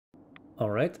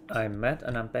Alright, I'm Matt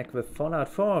and I'm back with Fallout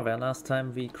 4, where last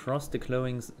time we crossed the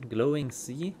glowing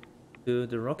sea to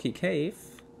the rocky cave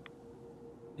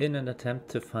in an attempt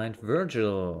to find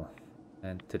Virgil.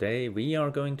 And today we are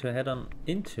going to head on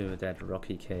into that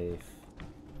rocky cave.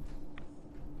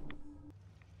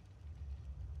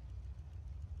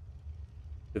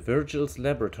 The Virgil's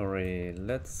laboratory.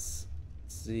 Let's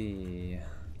see.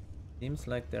 Seems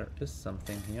like there is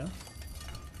something here.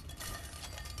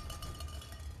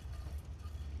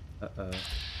 Uh-oh.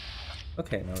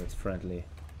 Okay, now it's friendly.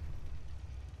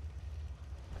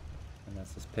 And I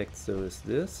suspect so is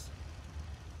this.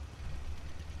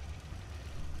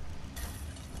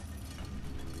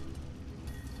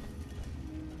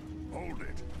 Hold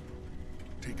it.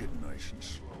 Take it nice and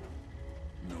slow.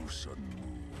 No sudden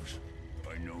moves.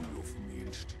 I know you're from the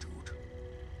Institute.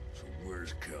 So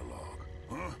where's Kellogg,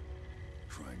 huh?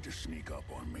 Trying to sneak up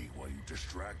on me while you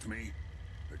distract me?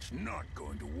 It's not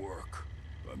going to work.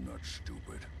 I'm not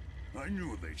stupid. I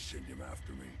knew they'd send him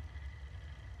after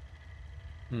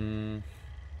me.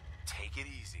 Take it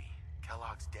easy.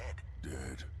 Kellogg's dead.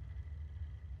 Dead?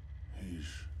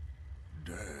 He's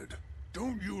dead.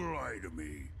 Don't you lie to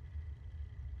me.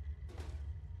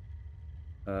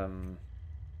 I'm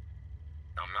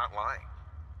not lying.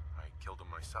 I killed him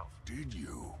myself. Did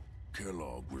you?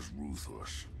 Kellogg was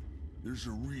ruthless. There's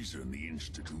a reason the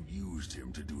Institute used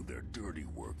him to do their dirty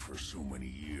work for so many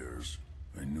years.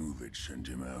 I knew they'd send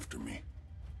him after me.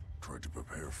 Tried to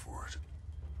prepare for it.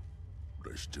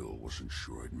 But I still wasn't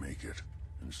sure I'd make it.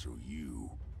 And so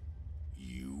you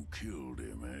killed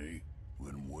him, eh?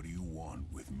 Then what do you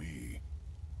want with me?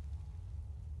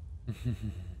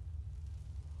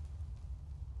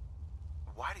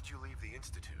 Why did you leave the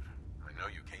Institute? I know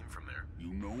you came from there.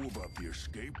 You know about the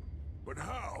escape? But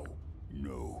how?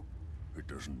 No, it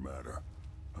doesn't matter.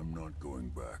 I'm not going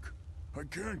back. I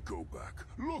can't go back.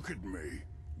 Look at me.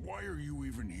 Why are you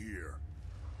even here?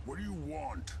 What do you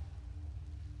want?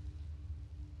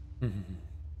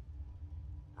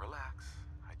 Relax.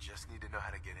 I just need to know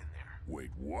how to get in there. Wait,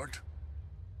 what?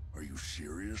 Are you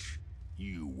serious?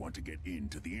 You want to get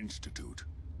into the Institute?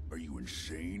 Are you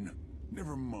insane?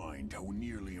 Never mind how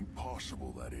nearly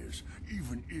impossible that is.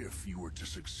 Even if you were to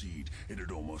succeed, it'd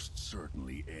almost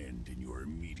certainly end in your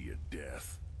immediate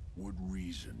death. What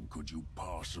reason could you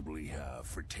possibly have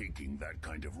for taking that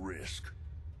kind of risk?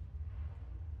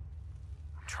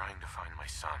 I'm trying to find my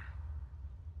son.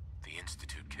 The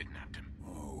Institute kidnapped him.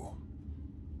 Oh.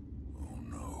 Oh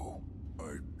no.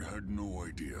 I had no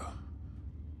idea.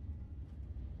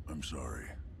 I'm sorry.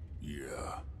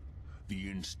 Yeah. The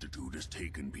Institute has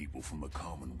taken people from the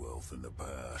Commonwealth in the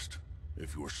past.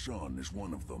 If your son is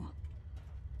one of them,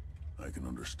 I can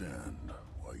understand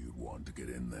why you'd want to get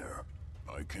in there.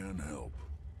 I can help,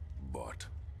 but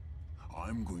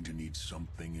I'm going to need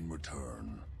something in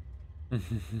return.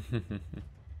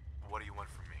 What do you want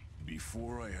from me?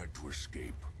 Before I had to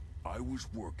escape, I was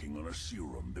working on a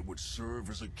serum that would serve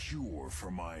as a cure for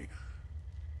my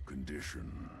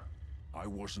condition. I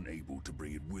wasn't able to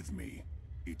bring it with me.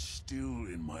 It's still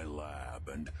in my lab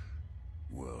and,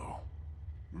 well,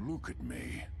 look at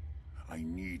me. I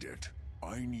need it.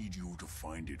 I need you to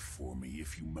find it for me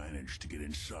if you manage to get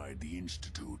inside the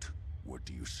Institute. What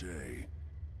do you say?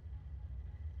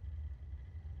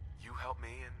 You help me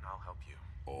and I'll help you.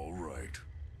 All right.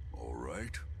 All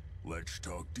right. Let's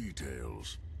talk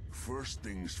details. First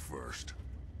things first.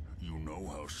 You know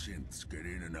how synths get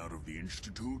in and out of the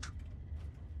Institute?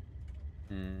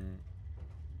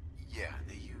 Yeah,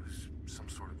 they use some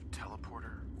sort of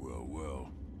teleporter. Well,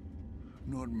 well.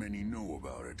 Not many know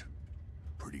about it.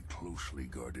 Pretty closely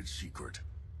guarded secret.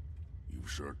 You've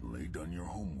certainly done your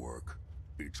homework.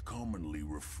 It's commonly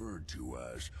referred to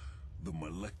as the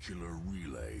molecular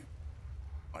relay.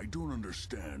 I don't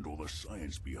understand all the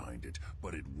science behind it,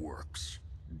 but it works.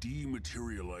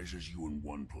 Dematerializes you in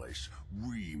one place,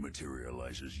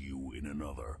 rematerializes you in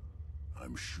another.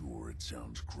 I'm sure it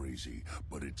sounds crazy,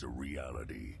 but it's a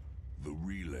reality. The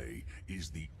relay is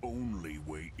the only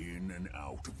way in and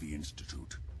out of the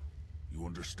Institute. You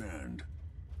understand?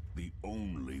 The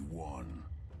only one.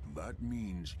 That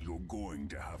means you're going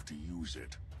to have to use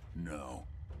it. Now,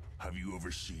 have you ever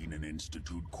seen an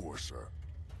Institute courser?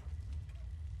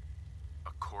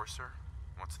 A courser?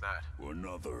 What's that?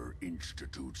 Another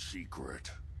Institute secret.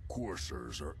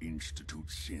 Coursers are Institute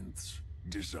synths,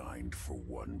 designed for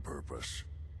one purpose.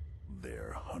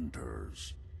 They're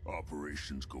hunters.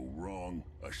 Operations go wrong,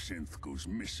 a synth goes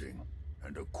missing,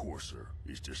 and a courser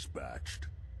is dispatched.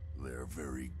 They're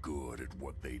very good at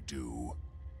what they do,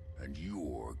 and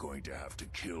you're going to have to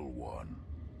kill one.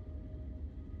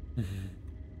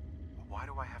 Why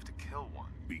do I have to kill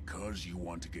one? Because you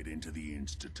want to get into the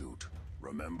Institute,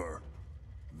 remember?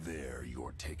 They're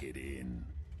your ticket in.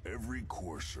 Every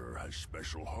Courser has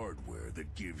special hardware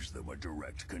that gives them a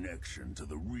direct connection to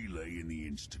the relay in the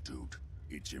Institute.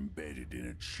 It's embedded in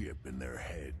a chip in their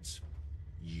heads.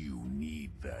 You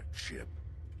need that chip.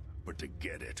 But to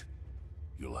get it,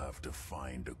 you'll have to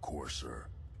find a Courser.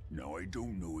 Now, I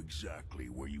don't know exactly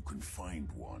where you can find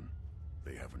one.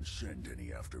 They haven't sent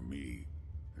any after me.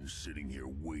 And sitting here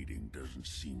waiting doesn't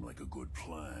seem like a good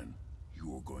plan.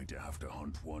 You're going to have to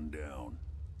hunt one down.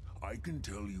 I can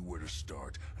tell you where to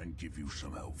start and give you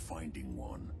some help finding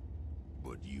one.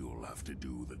 But you'll have to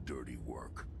do the dirty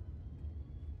work.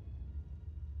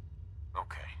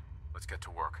 Okay, let's get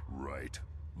to work. Right.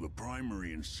 The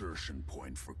primary insertion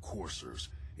point for coursers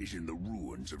is in the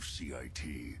ruins of CIT,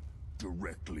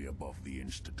 directly above the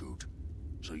Institute.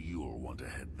 So you'll want to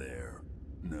head there.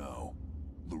 Now,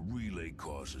 the relay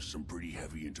causes some pretty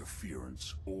heavy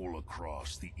interference all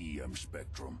across the EM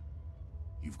spectrum.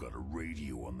 You've got a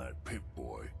radio on that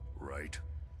Pip-Boy, right?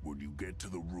 When you get to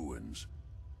the ruins,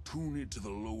 tune it to the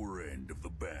lower end of the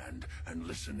band and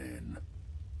listen in.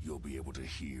 You'll be able to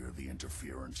hear the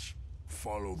interference.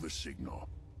 Follow the signal,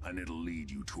 and it'll lead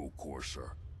you to a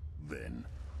courser. Then,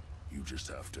 you just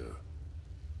have to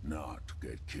not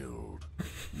get killed.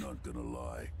 Not gonna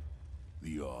lie,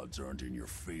 the odds aren't in your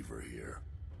favor here.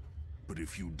 But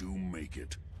if you do make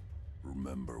it,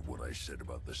 remember what I said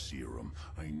about the serum.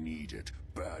 I need it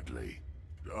badly.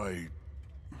 I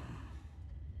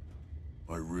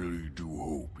really do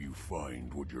hope you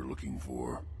find what you're looking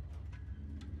for.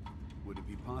 Would it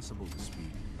be possible to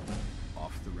speak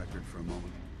off the record for a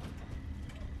moment?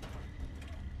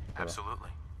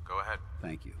 Absolutely. Go ahead.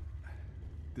 Thank you.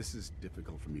 This is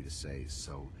difficult for me to say,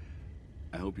 so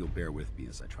I hope you'll bear with me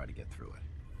as I try to get through it.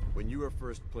 When you were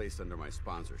first placed under my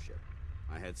sponsorship,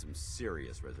 I had some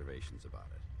serious reservations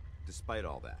about it. Despite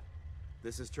all that,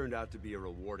 this has turned out to be a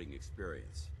rewarding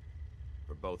experience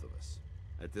for both of us.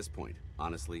 At this point,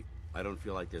 honestly, I don't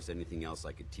feel like there's anything else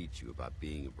I could teach you about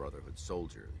being a Brotherhood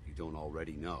soldier that you don't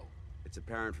already know. It's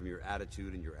apparent from your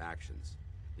attitude and your actions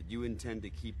that you intend to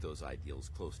keep those ideals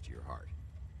close to your heart.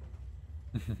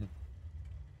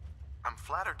 I'm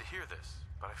flattered to hear this,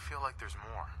 but I feel like there's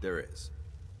more. There is.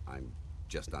 I'm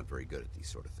just not very good at these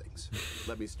sort of things.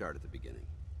 Let me start at the beginning.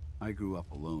 I grew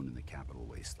up alone in the capital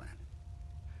wasteland.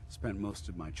 Spent most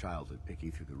of my childhood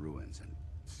picking through the ruins and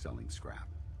selling scrap.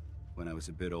 When I was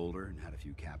a bit older and had a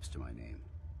few caps to my name,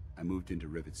 I moved into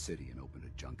Rivet City and opened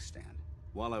a junk stand.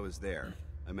 While I was there,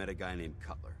 I met a guy named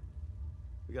Cutler.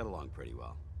 We got along pretty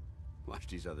well.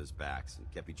 Watched each other's backs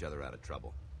and kept each other out of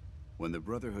trouble. When the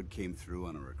Brotherhood came through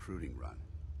on a recruiting run,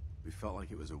 we felt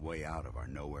like it was a way out of our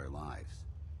nowhere lives.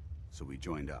 So we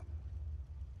joined up.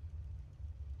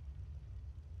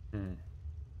 I'm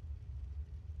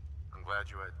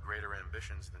glad you had greater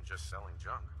ambitions than just selling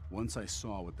junk. Once I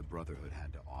saw what the Brotherhood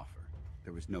had to offer,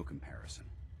 there was no comparison.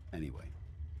 Anyway,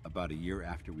 about a year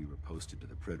after we were posted to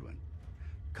the Prydwen,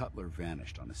 Cutler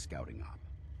vanished on a scouting op.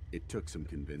 It took some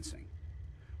convincing,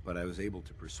 but I was able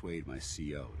to persuade my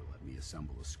CO to let me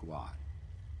assemble a squad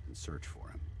and search for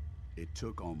him. It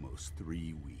took almost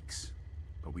 3 weeks,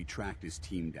 but we tracked his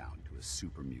team down to a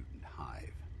super mutant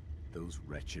hive. Those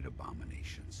wretched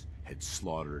abominations had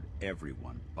slaughtered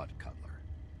everyone but Cutler.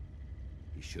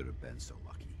 He should have been so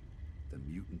lucky. The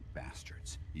mutant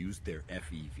bastards used their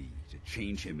FEV to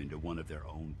change him into one of their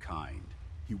own kind.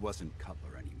 He wasn't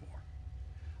Cutler anymore.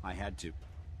 I had to...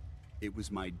 It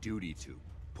was my duty to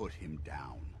put him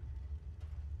down.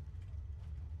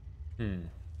 Hey,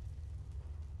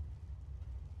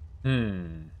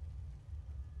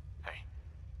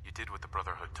 you did what the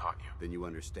Brotherhood taught you. Then you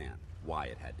understand why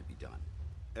it had to be done.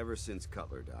 Ever since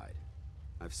Cutler died,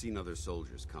 I've seen other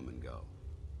soldiers come and go.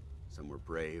 Some were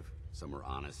brave, some were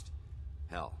honest.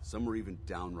 Hell, some were even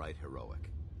downright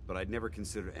heroic. But I'd never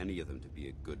considered any of them to be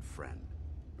a good friend.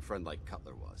 A friend like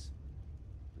Cutler was.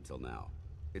 Until now.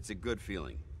 It's a good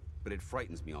feeling, but it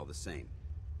frightens me all the same.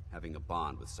 Having a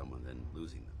bond with someone, then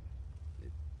losing them.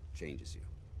 It changes you.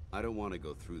 I don't want to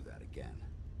go through that again.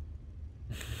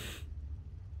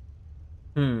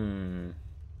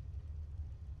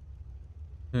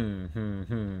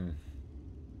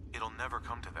 It'll never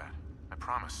come to that. I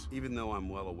promise. Even though I'm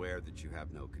well aware that you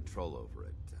have no control over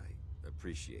it, I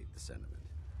appreciate the sentiment.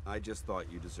 I just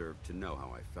thought you deserved to know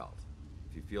how I felt.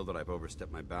 If you feel that I've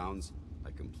overstepped my bounds, I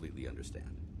completely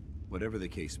understand. Whatever the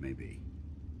case may be,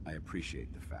 I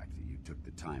appreciate the fact that you took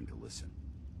the time to listen.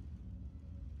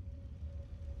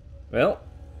 Well,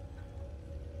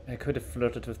 I could have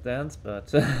flirted with Dance,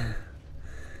 but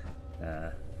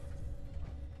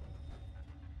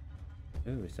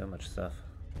Ooh, so much stuff.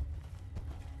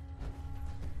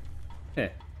 Heh.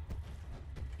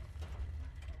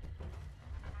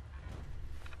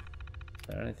 Is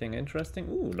there anything interesting?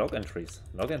 Ooh, log entries.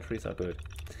 Log entries are good.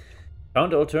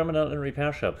 Found old terminal in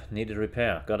repair shop. Needed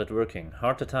repair. Got it working.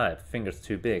 Hard to type. Fingers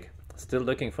too big. Still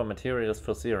looking for materials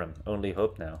for serum. Only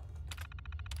hope now.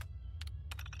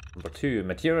 Number 2.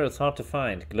 Materials hard to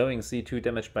find. Glowing C2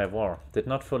 damaged by war. Did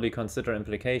not fully consider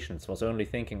implications. Was only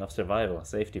thinking of survival.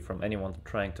 Safety from anyone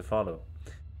trying to follow.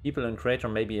 People in crater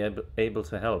may be able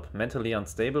to help. Mentally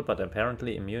unstable but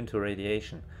apparently immune to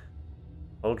radiation.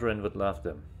 Aldrin would love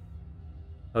them.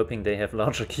 Hoping they have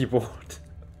larger keyboard.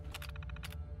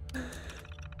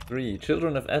 3.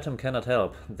 Children of Atom cannot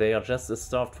help. They are just as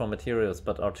starved for materials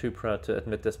but are too proud to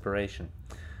admit desperation.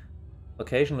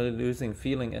 Occasionally losing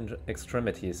feeling in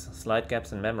extremities, slight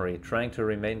gaps in memory, trying to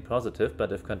remain positive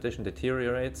but if condition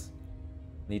deteriorates,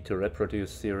 need to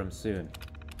reproduce serum soon.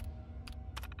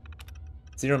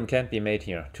 Serum can't be made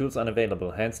here. Tools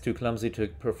unavailable, hands too clumsy to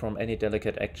perform any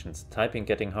delicate actions. Typing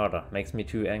getting harder, makes me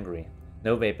too angry.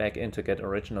 No way back in to get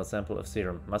original sample of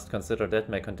serum. Must consider that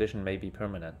my condition may be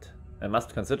permanent. I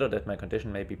must consider that my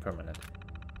condition may be permanent.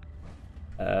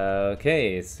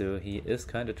 Okay, so he is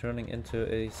kind of turning into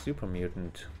a super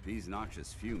mutant. These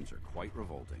noxious fumes are quite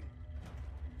revolting.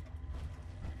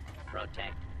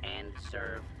 Protect and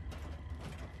serve.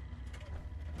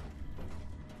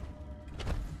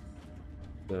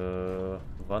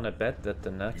 Wanna bet that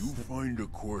the next... You find a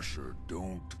courser,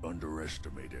 don't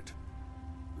underestimate it.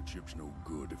 The chip's no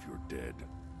good if you're dead.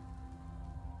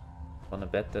 Wanna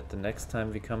bet that the next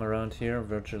time we come around here,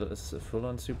 Virgil is a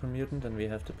full-on super mutant and we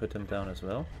have to put him down as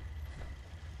well.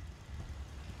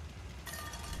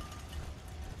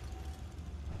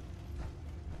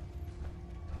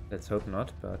 Let's hope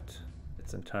not, but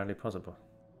it's entirely possible.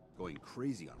 Going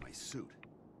crazy on my suit.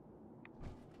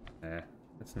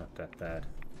 It's not that bad.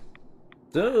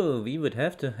 So, we would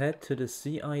have to head to the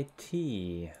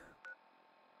CIT.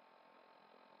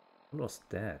 What was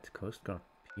that? Coast Guard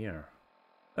Pier.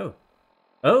 Oh!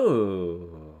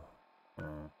 Oh!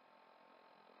 I'm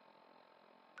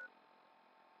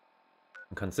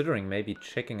considering maybe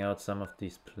checking out some of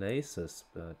these places,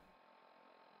 but...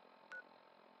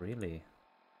 really?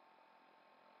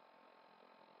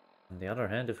 On the other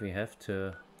hand, if we have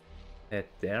to head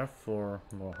there for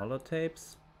more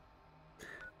holotapes...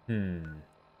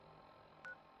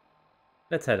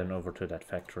 Let's head on over to that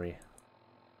factory.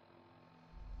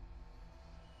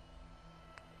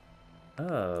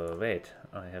 Oh, wait,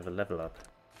 I have a level up.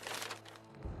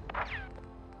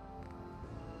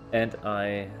 And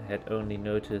I had only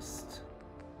noticed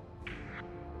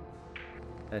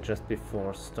just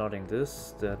before starting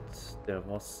this that there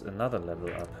was another level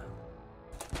up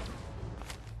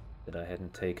that I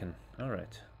hadn't taken.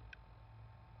 Alright.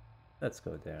 Let's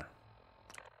go there.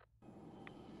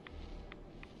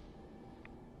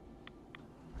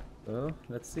 So,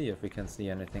 let's see if we can see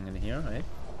anything in here, right?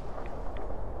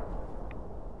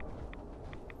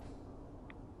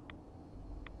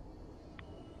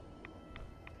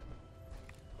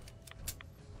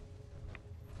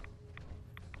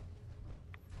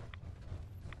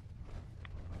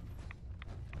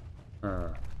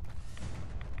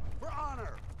 For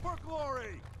honor! For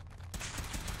glory!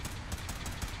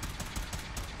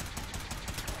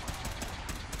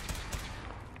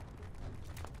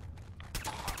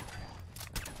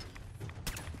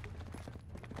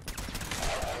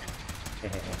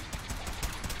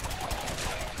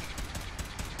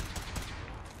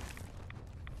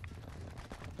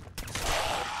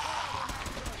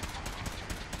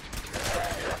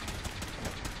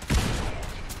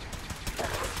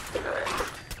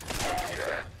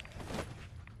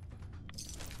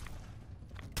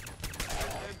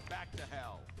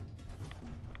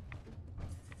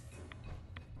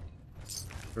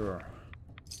 Sure.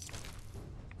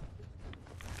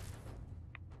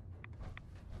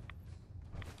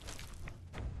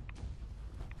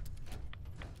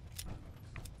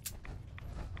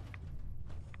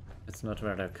 It's not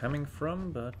where they're coming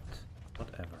from, but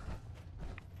whatever.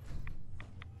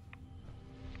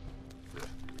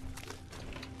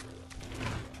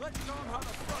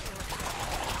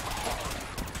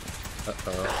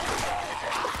 Uh-oh.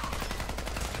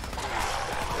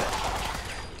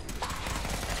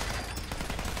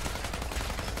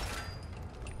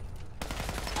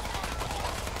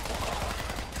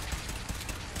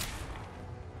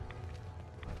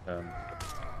 There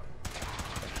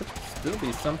should still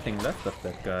be something left of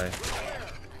that guy.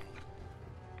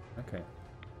 Okay.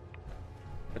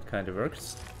 That kind of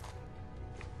works.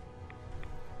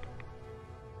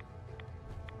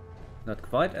 Not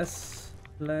quite as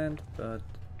planned, but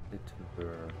It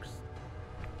works.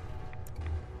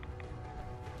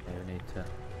 You need to...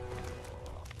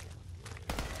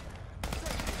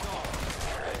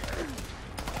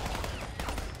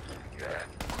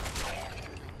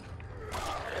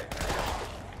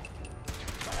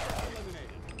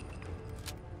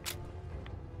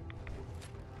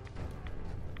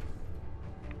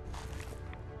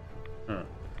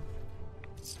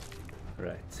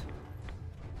 Right.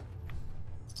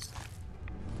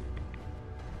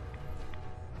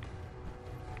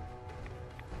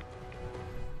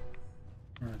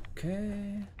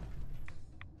 Okay.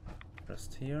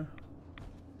 Just here.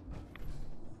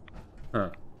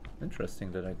 Huh.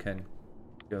 Interesting that I can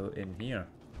go in here.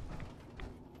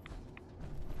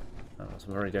 I was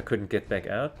worried I couldn't get back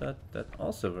out, but that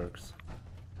also works.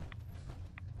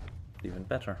 Even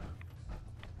better.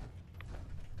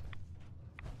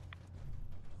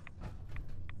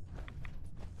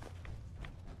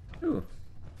 Ooh.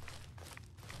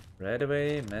 Right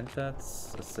away, meant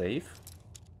that's a safe.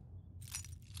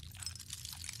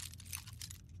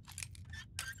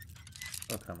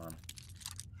 Oh, come on.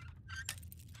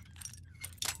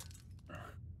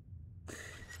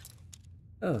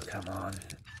 Oh, come on.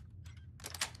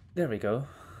 There we go.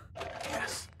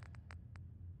 Yes.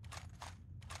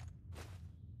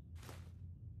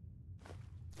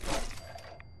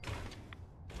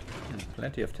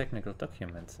 Plenty of technical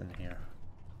documents in here.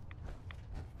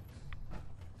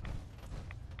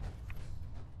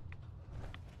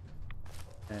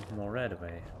 And more right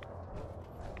away.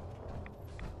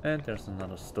 And there's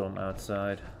another storm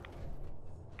outside.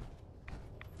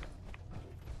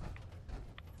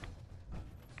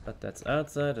 But that's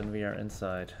outside and we are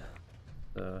inside.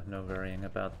 So no worrying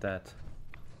about that.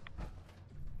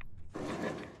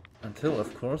 Until,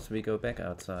 of course, we go back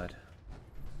outside.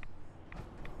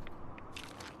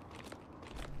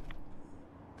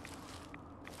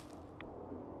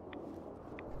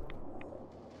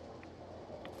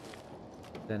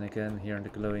 Then again, here in the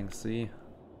glowing sea,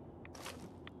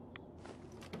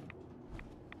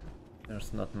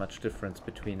 there's not much difference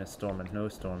between a storm and no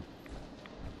storm.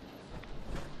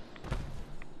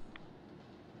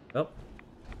 Oh,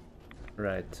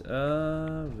 right.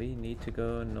 We need to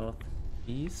go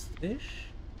northeast-ish.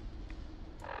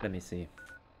 Let me see.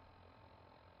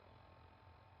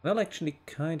 Well, actually,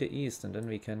 kinda east, and then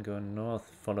we can go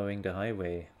north following the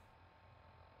highway.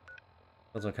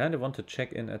 Also, I kinda want to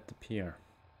check in at the pier.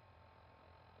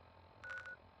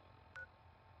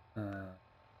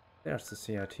 There's the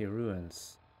CRT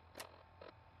ruins.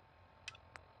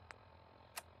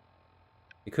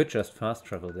 We could just fast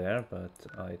travel there, but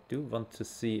I do want to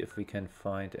see if we can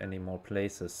find any more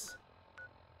places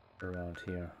around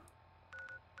here.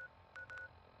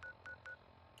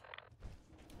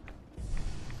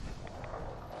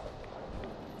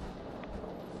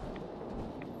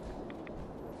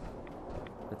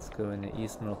 Let's go in the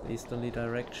east-northeasterly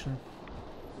direction.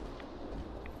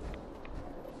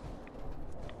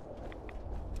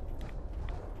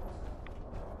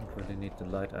 Really need the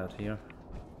light out here.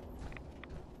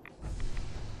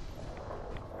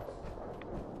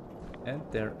 And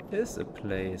there is a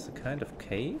place, a kind of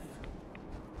cave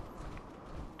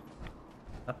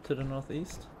up to the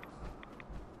northeast.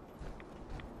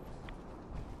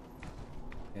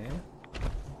 Okay.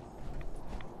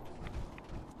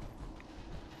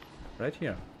 Right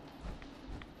here.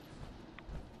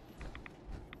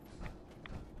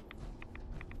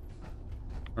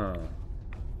 Huh.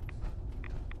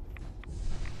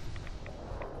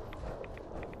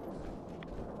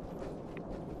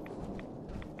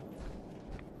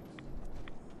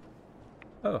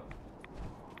 Oh,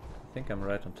 I think I'm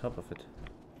right on top of it.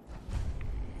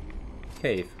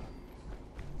 Cave.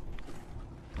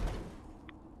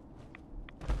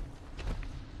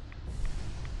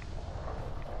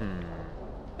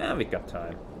 Yeah, we got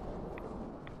time.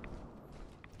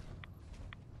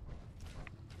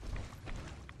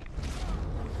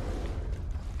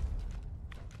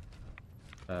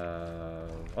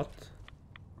 What?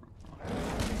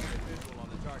 Visual on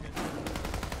the target.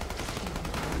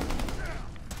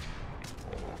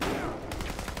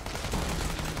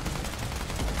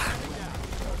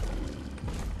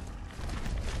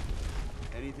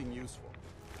 Anything useful?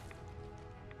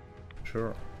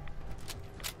 Sure.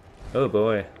 Oh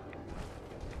boy.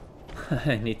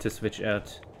 I need to switch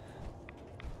out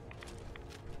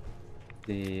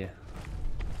the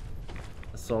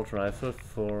assault rifle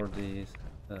for the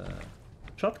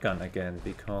shotgun again,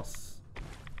 because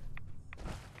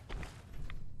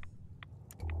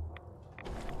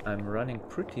I'm running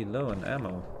pretty low on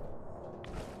ammo.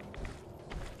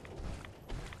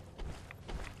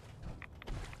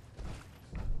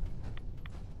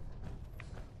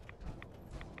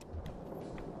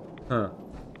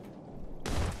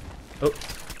 Oh.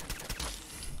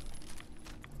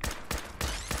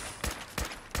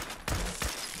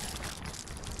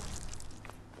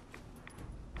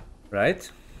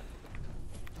 Right.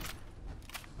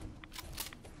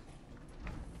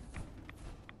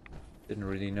 Didn't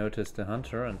really notice the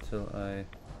hunter until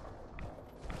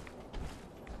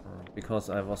because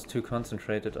I was too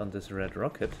concentrated on this red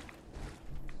rocket.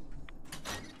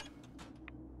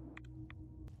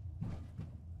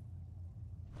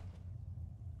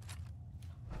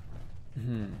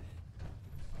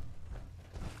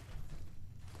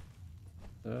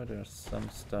 So there's some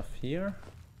stuff here.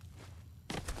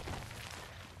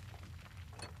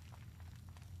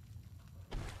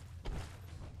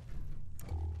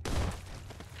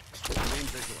 Remain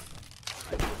vigilant.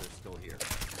 I know they're still here.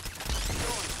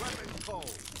 Weapon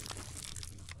cold.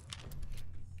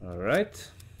 All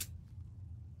right.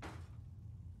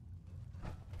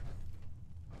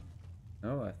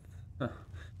 Oh,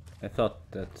 I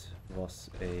thought that was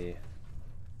a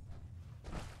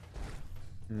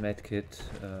medkit.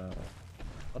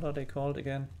 What are they called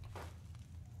again?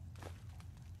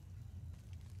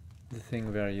 The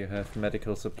thing where you have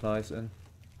medical supplies in?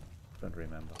 Don't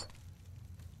remember.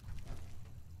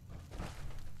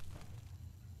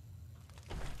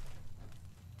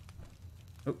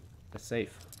 Oh, the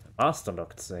safe. A master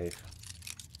locked safe.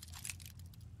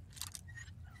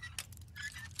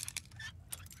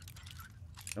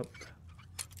 Nope.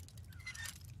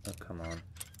 Oh, come on.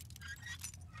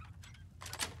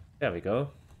 There we go.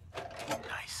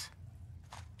 Nice.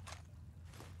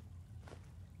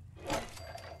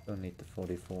 Don't need the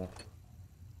 44.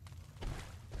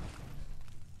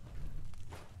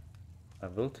 I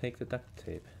will take the duct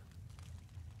tape.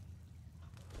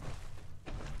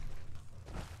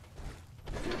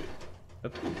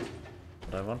 Oop.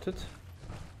 What I wanted.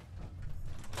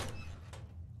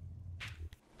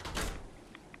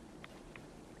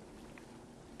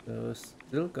 So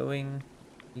still going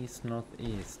east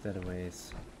northeast that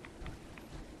ways.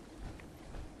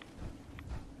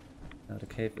 Now the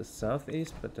cave is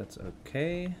southeast, but that's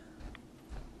okay.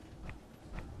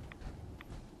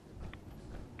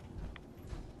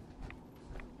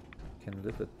 Can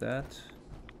live with that.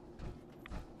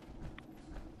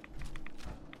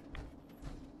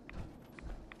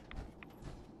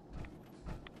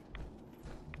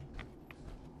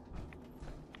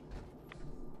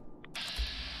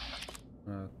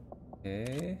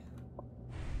 Okay.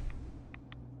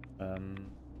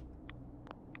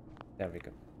 There we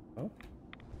go. Oh,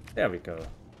 there we go.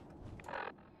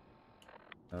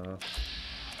 Oh.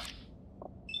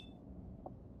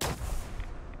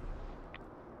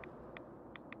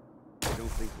 I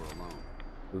don't think we're alone.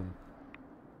 Boom.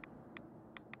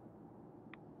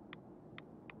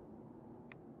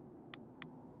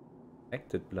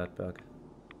 Acted blood bug.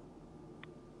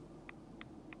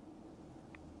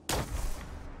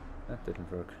 That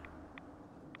didn't work.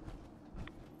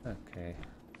 Okay.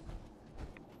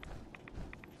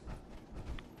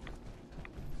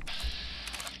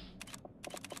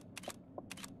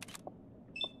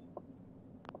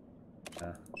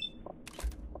 Ah.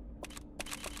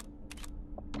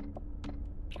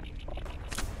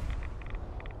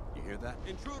 You hear that?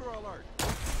 Intruder alert!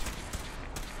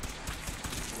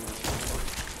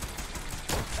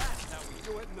 That's how we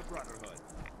do it in the Brotherhood.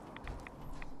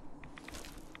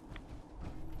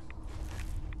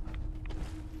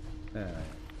 Alright.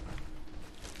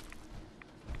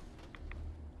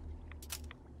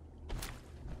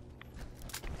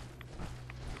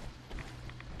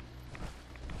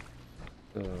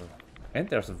 So, and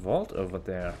there's a vault over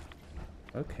there.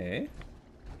 Okay.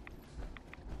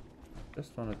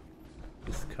 Just want to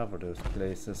discover those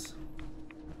places.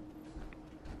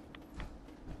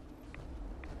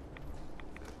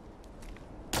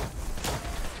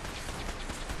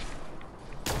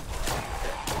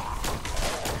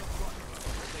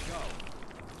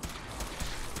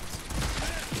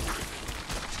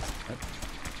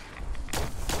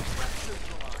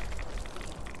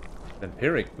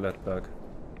 Vampiric blood bug.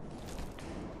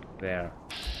 There.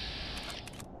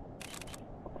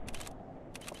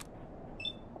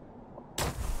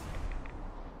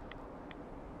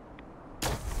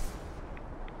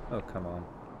 Oh, come on.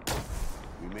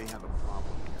 We may have a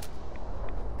problem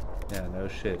here. Yeah, no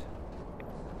shit.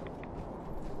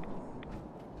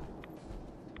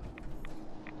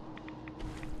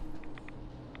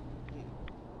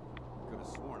 Could have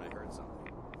sworn I heard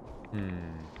something.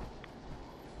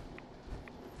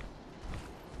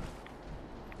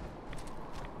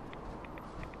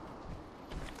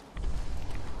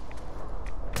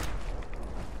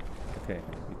 Okay,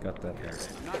 we got that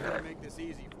one. Not gonna make this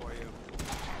easy for you.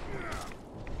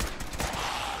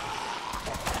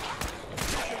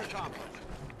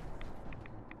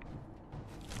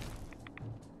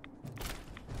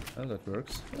 Well, that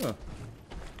works. Oh.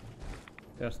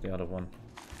 There's the other one.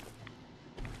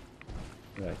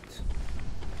 Right.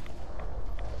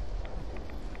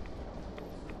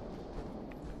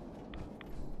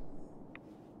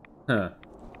 Huh.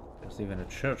 There's even a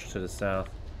church to the south.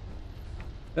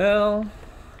 Well,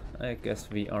 I guess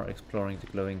we are exploring the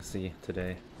glowing sea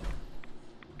today.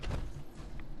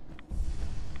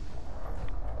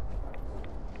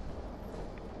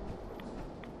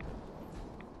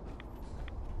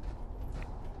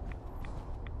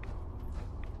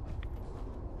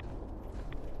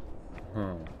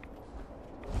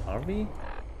 Are we?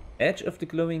 Edge of the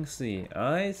glowing sea.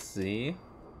 I see.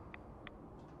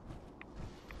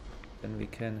 Then we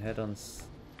can head on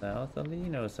southerly?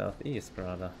 No, southeast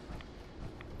rather.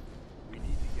 We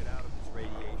need to get out of this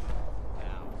radiation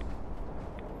now.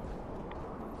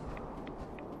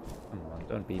 Come on,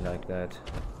 don't be like that.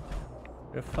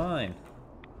 You're fine.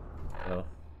 Well,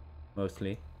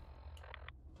 mostly.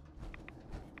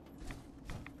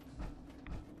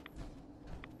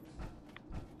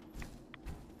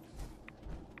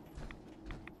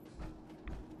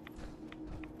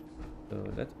 So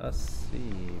let us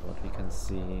see what we can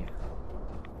see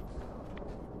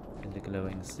in the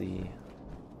glowing sea.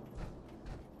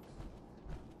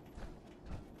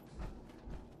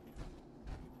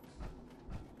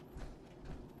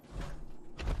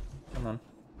 Come on,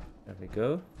 there we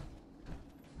go.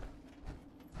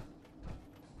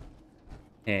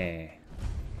 Hey,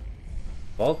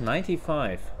 Vault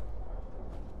 95.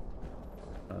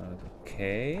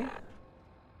 Okay.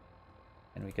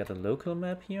 Can we get a local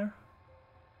map here?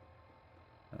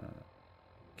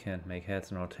 Can't make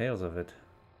heads nor tails of it.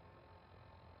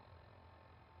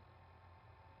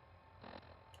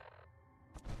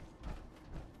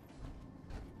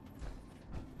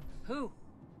 Who?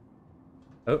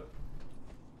 Oh.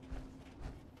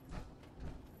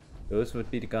 Those would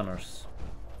be the gunners.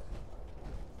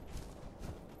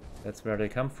 That's where they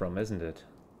come from, isn't it?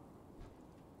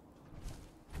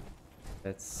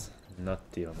 Let's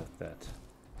not deal with that.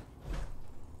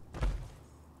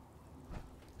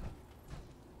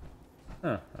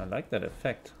 Huh, I like that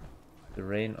effect. The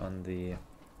rain on the...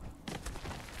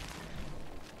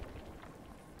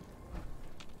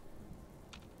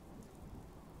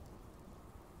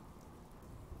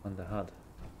 on the HUD.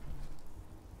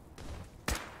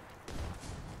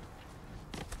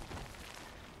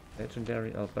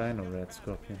 Legendary albino red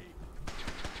scorpion.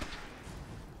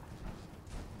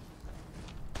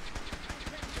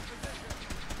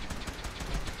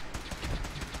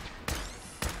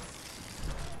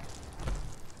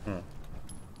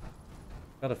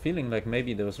 Got a feeling like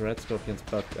maybe those red scorpions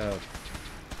bugged out.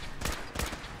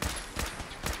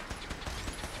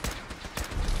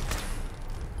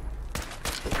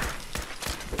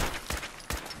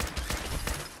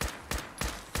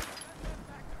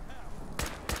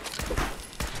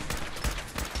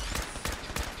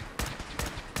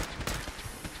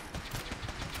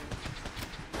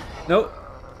 Nope.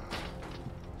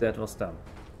 That was dumb.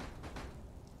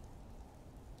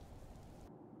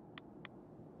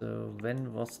 So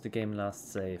when was the game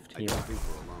last saved? Here. I don't think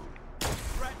we're alone.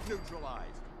 Threat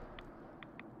neutralized.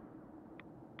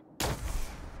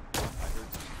 I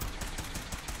heard something.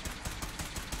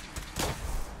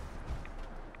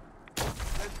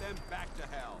 Send them back to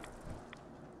hell.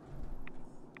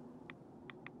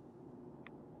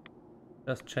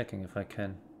 Just checking if I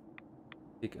can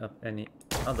pick up any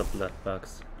other blood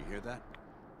bugs. You hear that?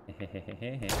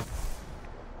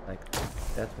 Like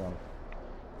that one.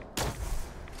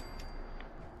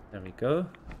 There we go.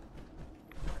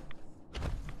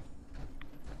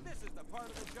 This is the part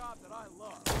of the job that I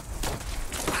love.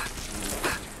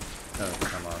 Oh,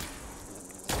 come on.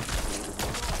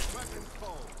 Weapons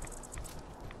cold.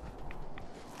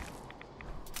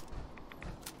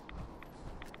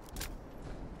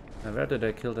 Now where did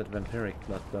I kill that vampiric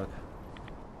blood bug?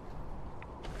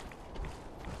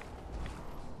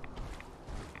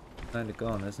 Kinda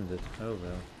gone, isn't it? Oh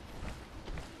well.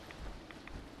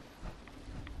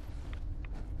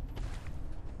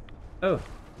 Oh,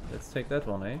 let's take that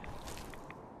one, eh?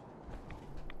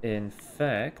 In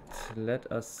fact,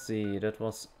 let us see, that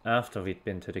was after we'd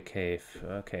been to the cave.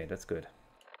 Okay, that's good.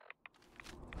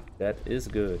 That is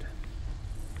good.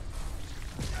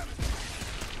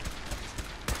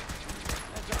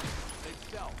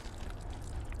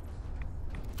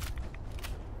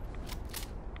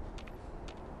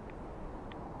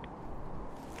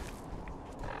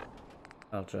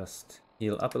 I'll just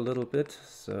heal up a little bit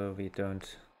so we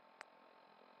don't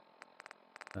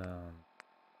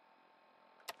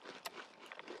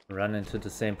run into the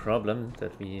same problem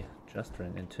that we just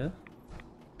ran into.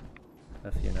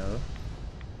 If you know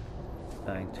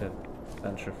Dying to a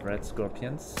bunch of red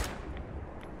scorpions.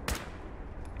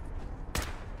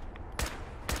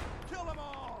 Kill them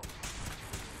all!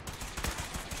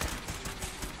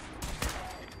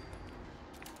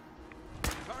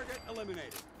 Target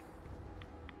eliminated.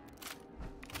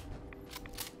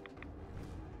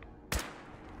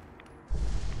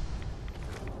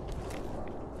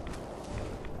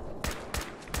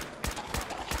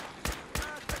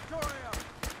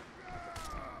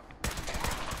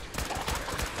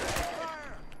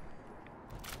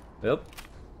 Yep.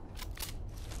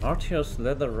 Artio's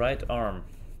leather right arm.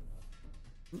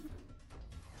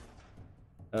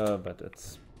 But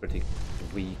it's pretty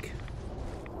weak.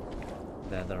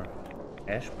 Leather.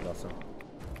 Ash blossom.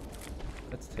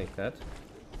 Let's take that.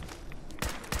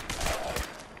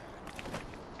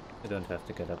 You don't have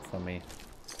to get up for me.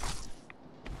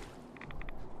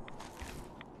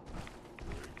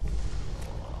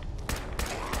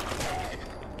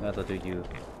 Neither do you.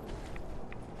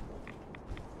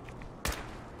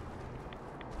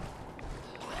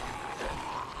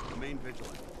 Remain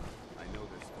vigilant. I know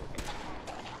this.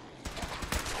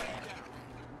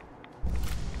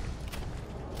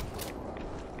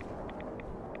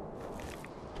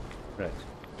 Right.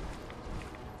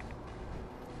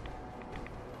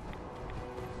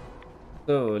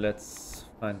 So let's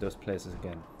find those places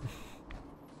again.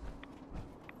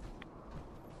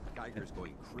 Geiger's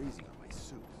going crazy on my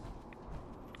suit.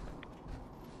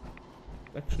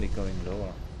 Actually going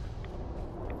lower.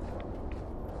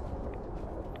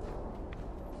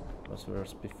 Was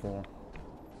worse before.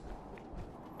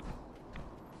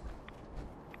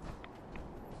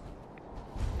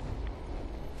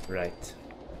 Right.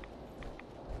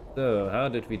 So, how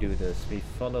did we do this? We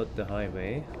followed the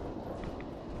highway.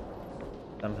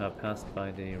 Somehow passed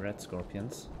by the red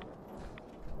scorpions.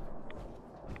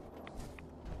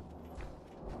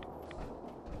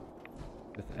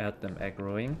 Without them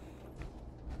aggroing.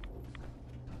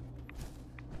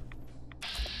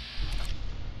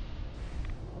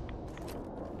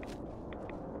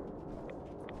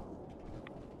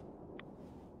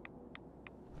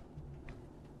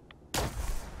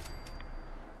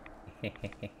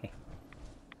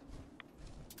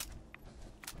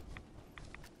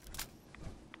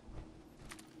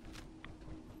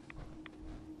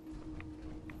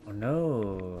 Oh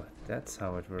no, that's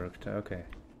how it worked. Okay.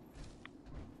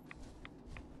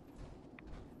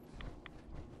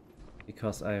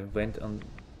 Because I went on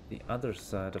the other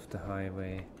side of the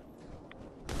highway.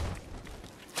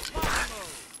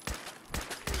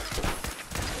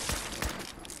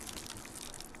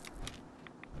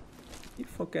 Keep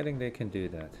forgetting they can do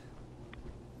that.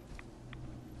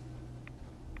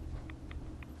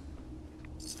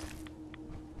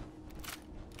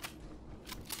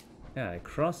 Yeah, I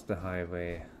crossed the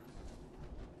highway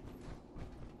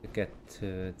to get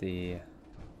to the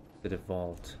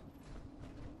vault.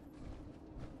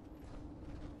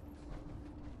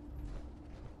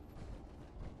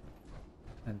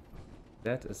 And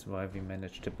that is why we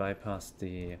managed to bypass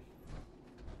the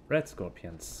red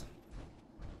scorpions.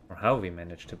 Or how we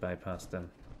managed to bypass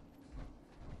them.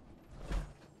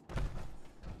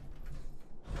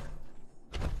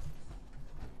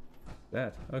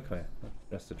 That? Okay,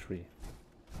 just a tree.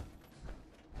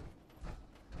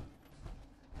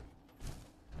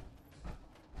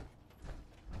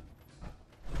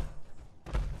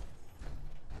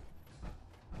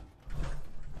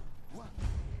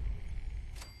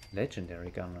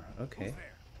 Legendary gunner, okay.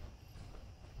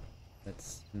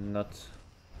 Let's not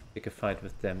pick a fight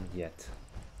with them yet.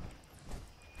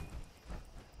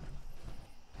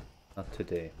 Not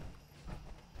today.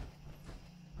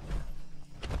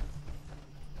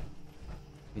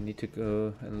 We need to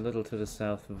go a little to the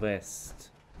southwest.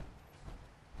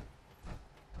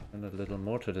 And a little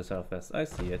more to the southwest. I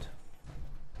see it.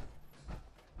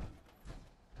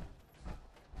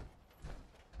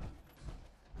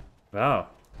 Wow.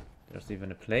 There's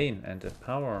even a plane and a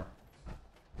power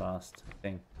mast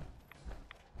thing.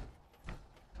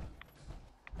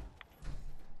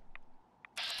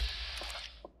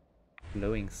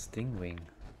 Glowing stingwing.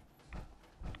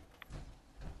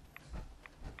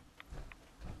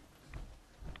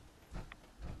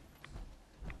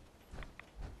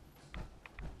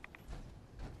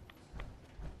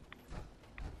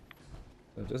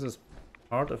 So this is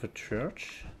part of a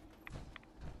church,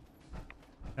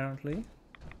 apparently.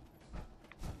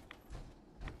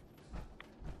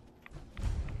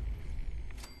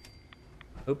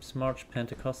 Hope's March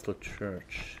Pentecostal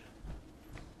Church.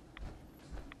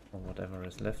 Or whatever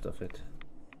is left of it.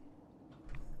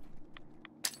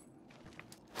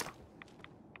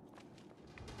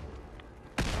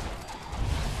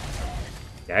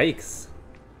 Yikes!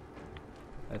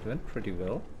 That went pretty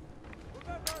well.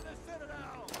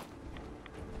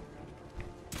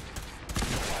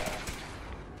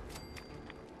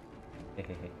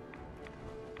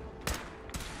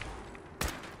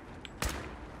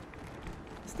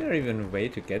 Is there even a way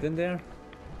to get in there?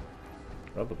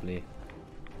 Probably.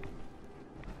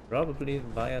 Probably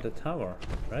via the tower,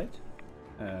 right?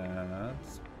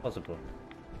 It's possible.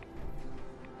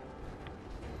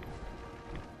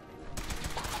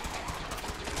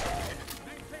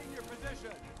 Maintain your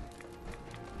position.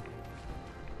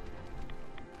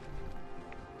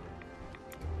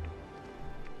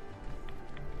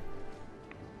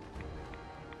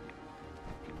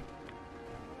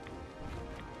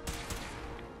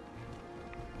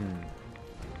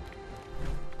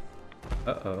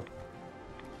 Uh-oh.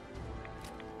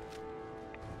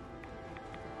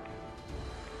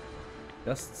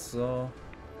 Just saw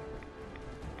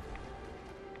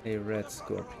a red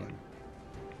scorpion.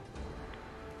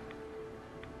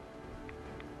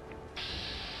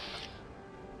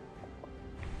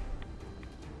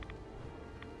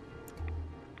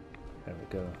 There we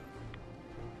go.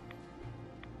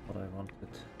 What I wanted.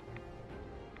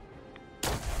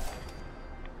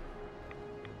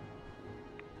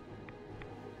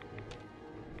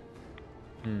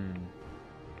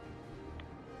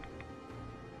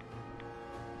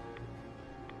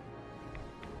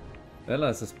 Well,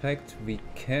 I suspect we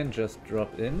can just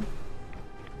drop in.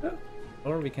 Oh,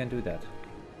 or we can do that.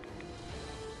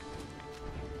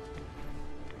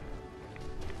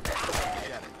 Get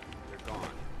it. They're gone.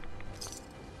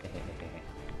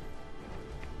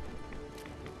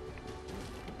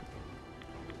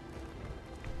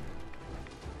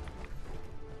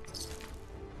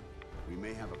 We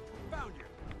may have a... Found you.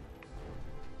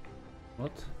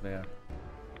 What? Where?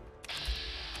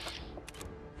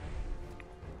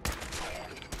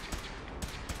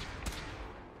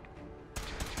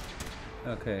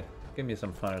 Okay, give me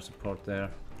some fire support there.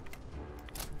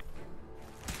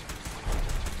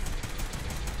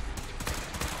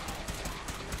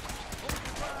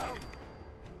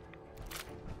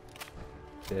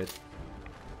 Dead.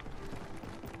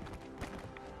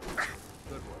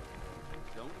 Good work.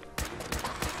 Don't...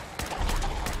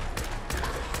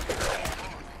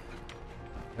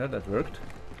 Yeah, that worked.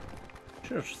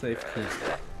 Church safety.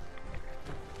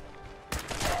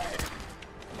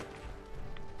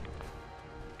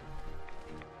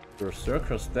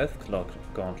 Berserker's Death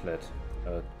Gauntlet.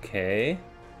 Okay.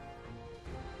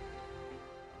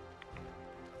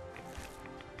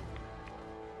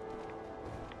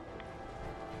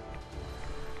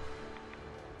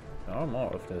 There are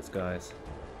more of those guys.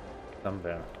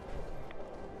 Somewhere.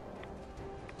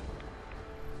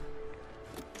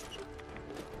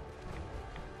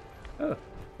 Oh,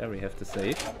 there we have to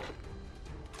save.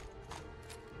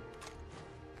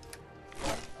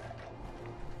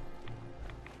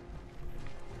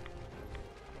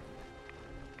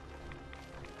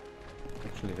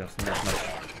 Actually, there's not much.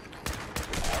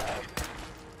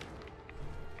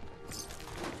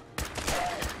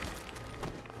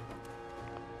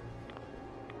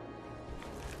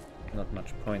 Not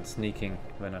much point sneaking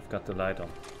when I've got the light on.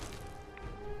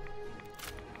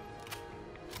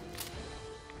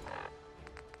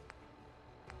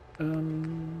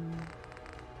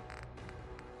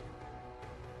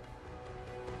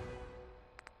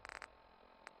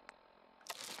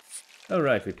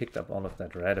 Alright, we picked up all of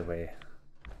that right away.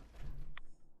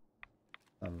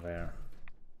 Somewhere.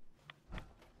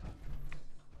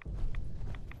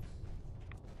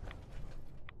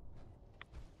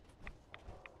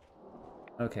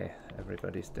 Okay,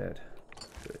 everybody's dead.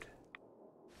 Good.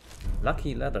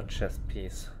 Lucky leather chest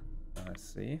piece. I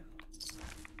see.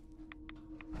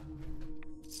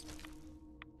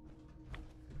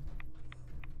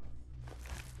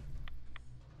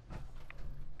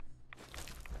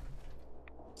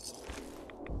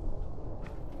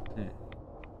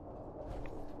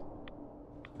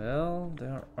 Well,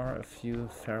 there are a few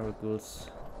feral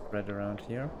ghouls spread around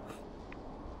here.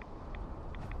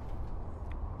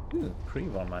 Ooh,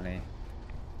 pre-war money.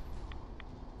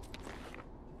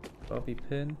 Bobby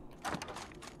pin.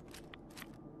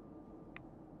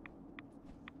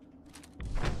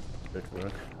 Good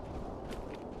work.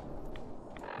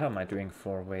 How am I doing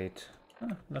for weight?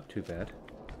 Not too bad.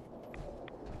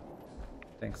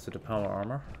 Thanks to the power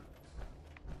armor.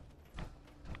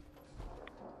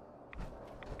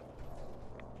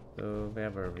 So where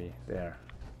were we? There.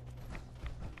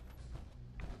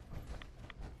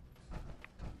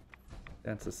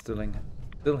 Dancer's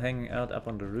still hanging out up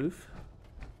on the roof.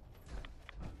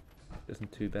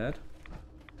 Isn't too bad.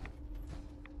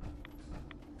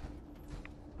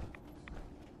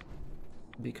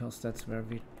 Because that's where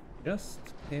we just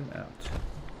came out.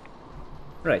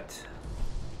 Right.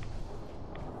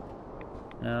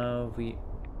 Now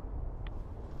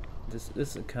this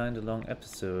is a kind of long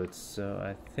episode, so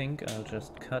I think I'll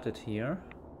just cut it here.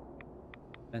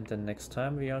 And then next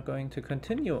time we are going to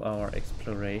continue our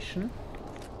exploration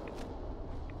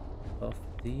of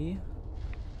the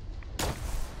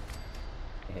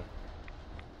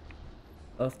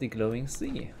glowing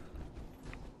sea.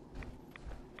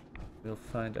 We'll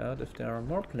find out if there are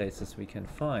more places we can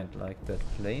find, like that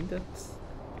plane that's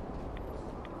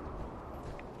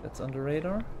on the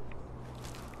radar.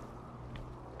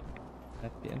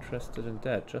 I'd be interested in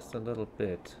that just a little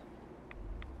bit.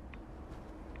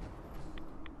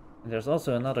 And there's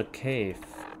also another cave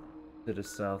to the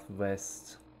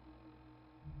southwest.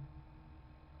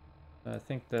 I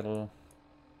think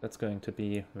that's going to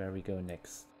be where we go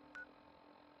next.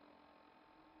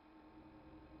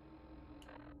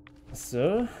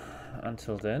 So,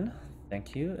 until then,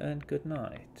 thank you and good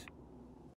night.